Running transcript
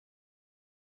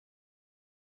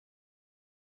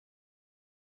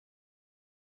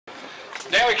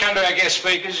Now we come to our guest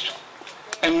speakers,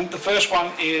 and the first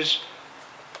one is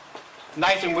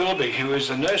Nathan Willoughby, who is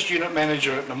the Nurse Unit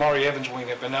Manager at the Maury Evans Wing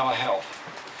at Benalla Health.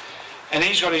 And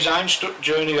he's got his own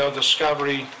journey of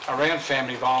discovery around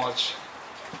family violence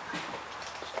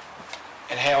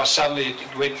and how suddenly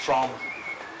it went from,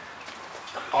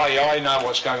 I know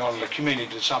what's going on in the community,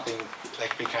 to something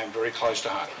that became very close to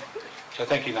home. So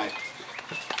thank you, Nathan.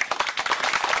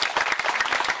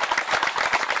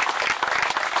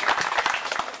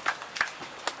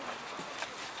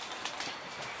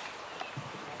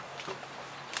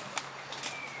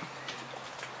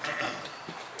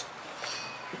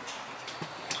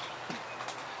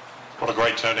 What a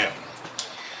great turnout.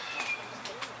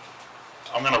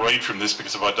 I'm going to read from this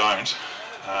because if I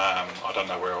don't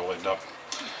know where I'll end up.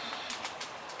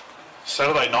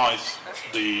 Saturday night,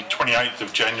 the 28th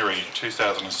of January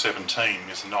 2017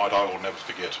 is a night I will never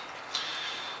forget.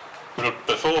 But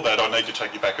before that, I need to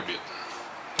take you back a bit.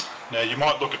 Now, you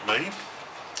might look at me,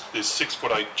 this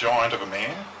 6'8" giant of a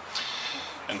man,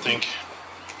 and think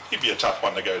he'd be a tough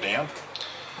one to go down,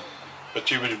 but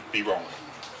you would be wrong.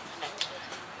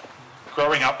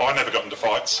 Growing up, I never got into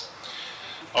fights.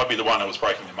 I'd be the one who was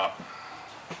breaking them up.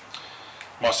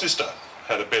 My sister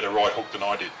had a better right hook than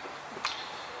I did.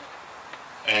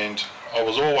 And I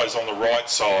was always on the right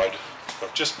side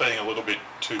of just being a little bit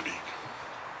too big.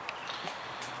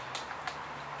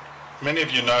 Many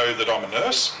of you know that I'm a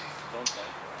nurse.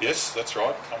 Yes, that's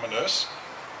right, I'm a nurse.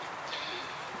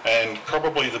 And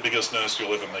probably the biggest nurse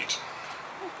you'll ever meet.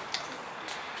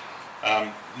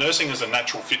 Nursing is a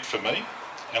natural fit for me.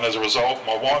 And as a result,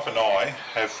 my wife and I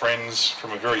have friends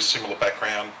from a very similar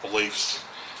background, beliefs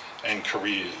and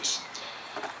careers.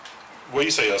 We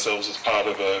see ourselves as part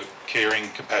of a caring,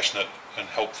 compassionate and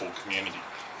helpful community,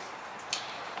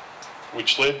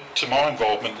 which led to my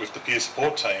involvement with the peer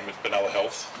support team at Benalla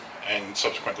Health and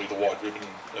subsequently the White Ribbon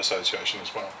Association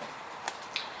as well.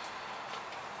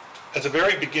 At the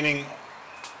very beginning,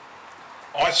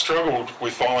 I struggled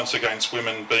with violence against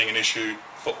women being an issue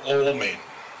for all men.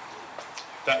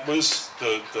 That was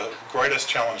the greatest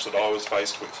challenge that I was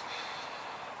faced with.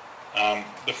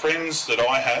 The friends that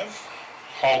I have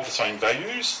hold the same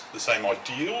values, the same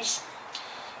ideals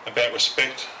about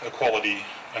respect, equality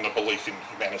and a belief in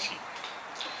humanity.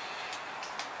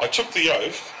 I took the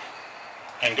oath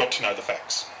and got to know the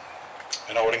facts.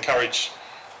 And I would encourage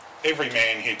every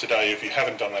man here today, if you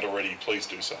haven't done that already, please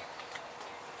do so.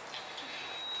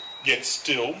 Yet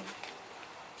still,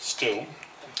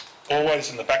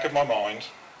 always in the back of my mind,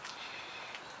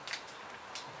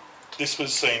 this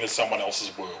was seen as someone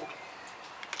else's world.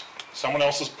 Someone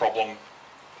else's problem,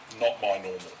 not my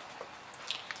normal.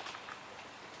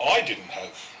 I didn't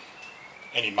have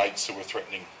any mates who were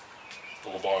threatening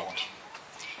or violent,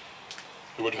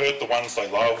 who would hurt the ones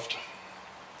they loved,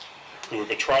 who would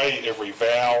betray every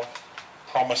vow,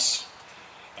 promise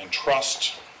and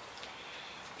trust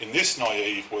in this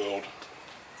naive world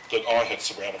that I had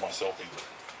surrounded myself in.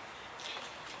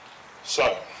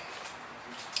 So,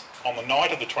 on the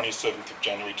night of the 27th of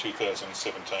January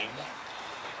 2017,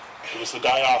 it was the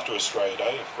day after Australia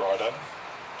Day, a Friday.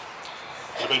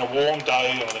 It had been a warm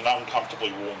day and an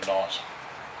uncomfortably warm night.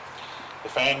 The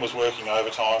fan was working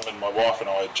overtime and my wife and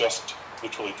I had just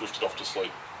literally drifted off to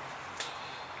sleep.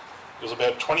 It was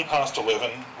about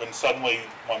 11 when suddenly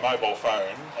my mobile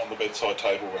phone on the bedside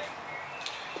table rang.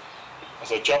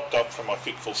 As I jumped up from my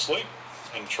fitful sleep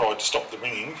and tried to stop the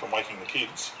ringing from waking the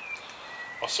kids,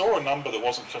 I saw a number that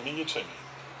wasn't familiar to me.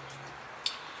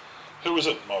 "Who is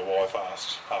it?" my wife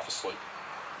asked, half asleep.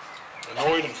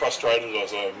 Annoyed and frustrated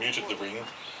as I muted the ring,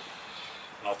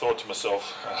 and I thought to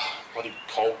myself, bloody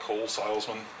cold call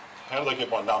salesman, how do they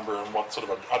get my number and what sort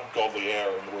of an ungodly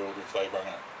hour in the world if they rang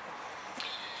it?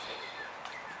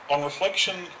 On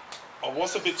reflection, I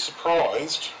was a bit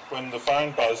surprised when the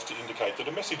phone buzzed to indicate that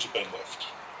a message had been left.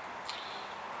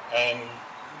 And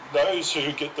those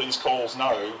who get these calls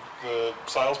know the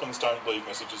salesmen don't leave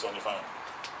messages on your phone.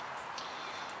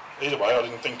 Either way, I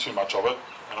didn't think too much of it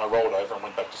and I rolled over and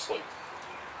went back to sleep.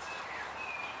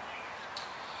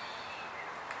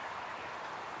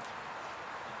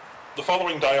 The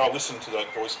following day I listened to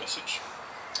that voice message.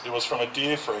 It was from a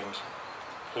dear friend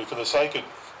who, for the sake of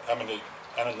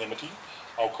anonymity,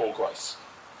 I'll call Grace.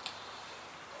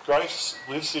 Grace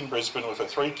lives in Brisbane with her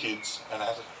 3 kids and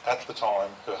at the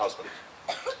time her husband.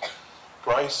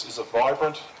 Grace is a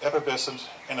vibrant, effervescent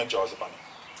Energizer bunny.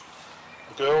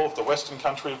 A girl of the western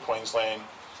country of Queensland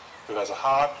who has a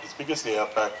heart as big as the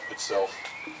outback itself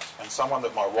and someone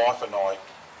that my wife and I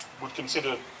would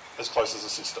consider as close as a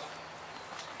sister.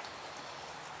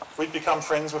 We'd become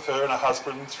friends with her and her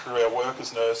husband through our work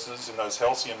as nurses in those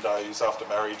halcyon days after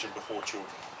marriage and before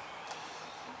children.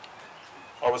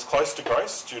 I was close to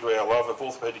Grace due to our love of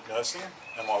orthopaedic nursing,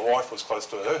 and my wife was close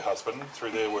to her husband through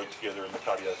their work together in the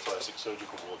cardiothoracic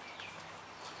surgical ward.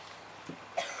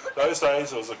 Those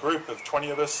days there was a group of 20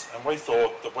 of us, and we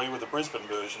thought that we were the Brisbane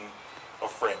version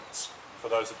of Friends. For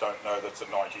those that don't know, that's a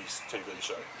 90s TV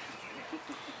show.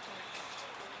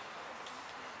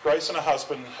 Grace and her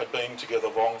husband had been together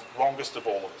longest of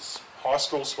all of us, high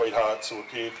school sweethearts who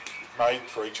appeared made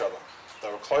for each other.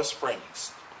 They were close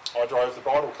friends. I drove the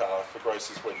bridal car for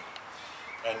Grace's wedding,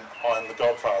 and I am the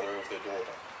godfather of their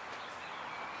daughter.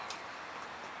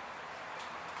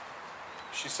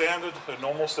 She sounded her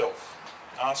normal self,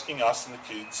 asking us and the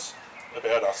kids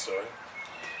about us,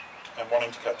 and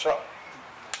wanting to catch up.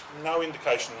 No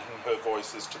indication in her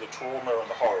voice as to the trauma and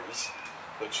the horrors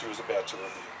that she was about to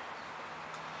reveal.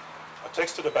 I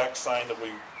texted her back saying that we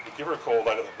would give her a call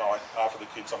later that night after the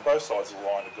kids on both sides of the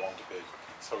line had gone to bed,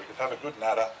 so we could have a good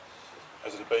natter,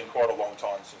 as it had been quite a long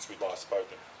time since we'd last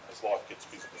spoken, as life gets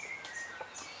busy.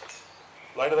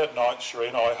 Later that night, Cherie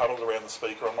and I huddled around the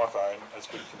speaker on my phone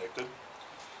as we connected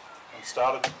and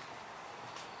started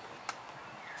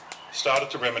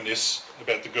to reminisce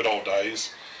about the good old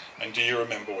days and do you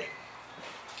remember when?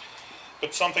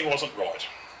 But something wasn't right.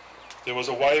 There was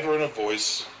a waver in her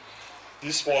voice.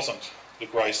 This wasn't the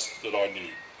Grace that I knew.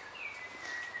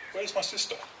 Where's my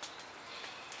sister?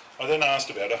 I then asked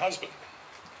about her husband,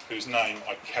 whose name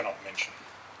I cannot mention.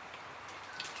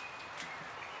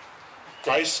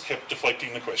 Grace kept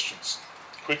deflecting the questions,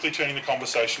 quickly turning the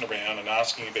conversation around and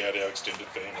asking about our extended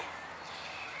family.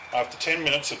 After 10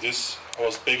 minutes of this, I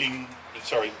was beginning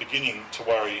to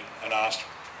worry and asked,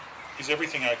 is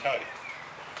everything okay?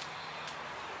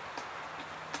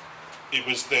 It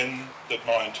was then that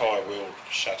my entire world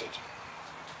shattered.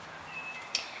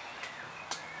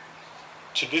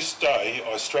 To this day,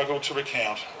 I struggle to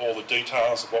recount all the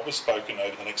details of what was spoken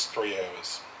over the next 3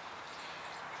 hours.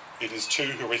 It is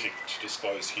too horrific to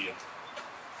disclose here.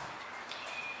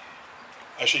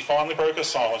 As she finally broke her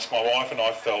silence, my wife and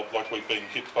I felt like we'd been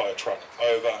hit by a truck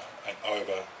over and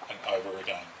over and over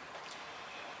again.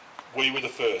 We were the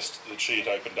first that she had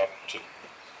opened up to.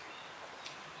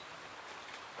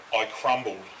 I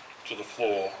crumbled to the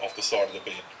floor off the side of the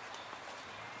bed.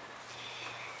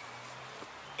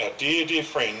 Our dear, dear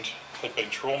friend had been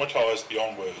traumatised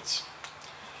beyond words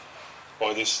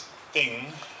by this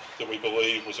thing that we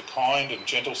believe was a kind and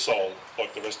gentle soul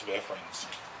like the rest of our friends.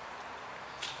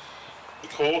 The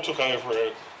call took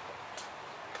over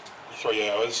 3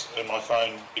 hours and my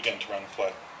phone began to run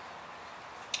flat.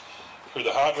 Through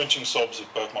the heart-wrenching sobs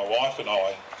of both my wife and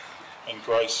I and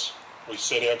Grace, we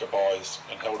said our goodbyes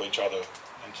and held each other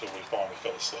until we finally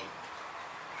fell asleep.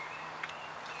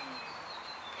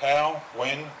 How?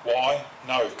 When? Why?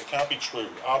 No, it can't be true.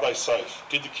 Are they safe?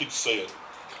 Did the kids see it?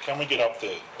 Can we get up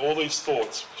there? All these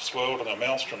thoughts swirled in a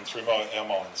maelstrom through our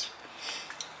minds.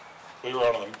 We were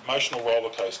on an emotional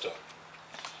roller coaster.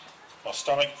 My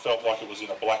stomach felt like it was in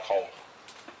a black hole.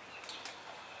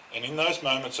 And in those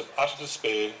moments of utter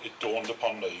despair, it dawned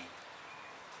upon me.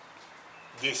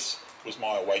 This was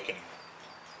my awakening.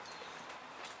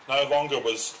 No longer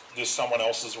was this someone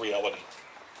else's reality.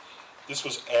 This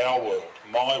was our world,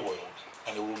 my world,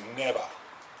 and it will never,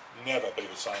 never be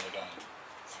the same again.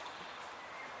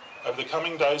 Over the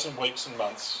coming days and weeks and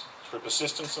months, through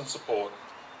persistence and support,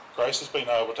 Grace has been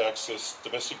able to access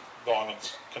Domestic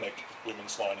Violence Connect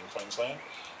Women's Line in Queensland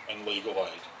and legal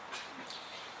aid.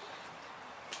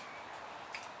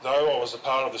 Though I was a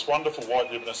part of this wonderful White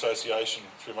Ribbon Association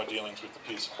through my dealings with the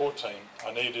peer support team,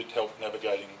 I needed help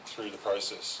navigating through the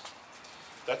process.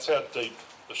 That's how deep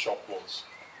the shock was.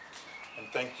 And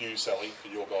thank you, Sally, for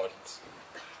your guidance.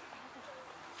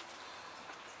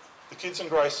 The kids and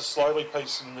Grace are slowly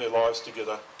piecing their lives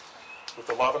together with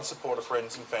the love and support of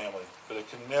friends and family, but it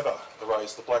can never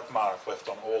erase the black mark left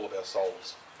on all of our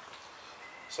souls.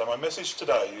 So my message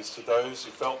today is to those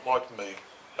who felt like me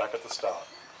back at the start.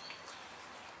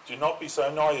 Do not be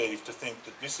so naive to think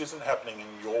that this isn't happening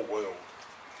in your world.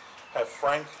 Have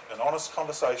frank and honest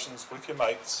conversations with your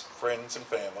mates, friends and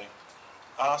family.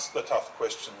 Ask the tough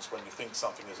questions when you think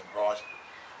something isn't right,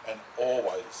 and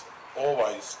always,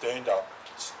 always stand up,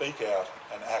 speak out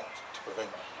and act to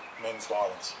prevent men's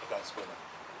violence against women.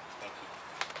 Thank you.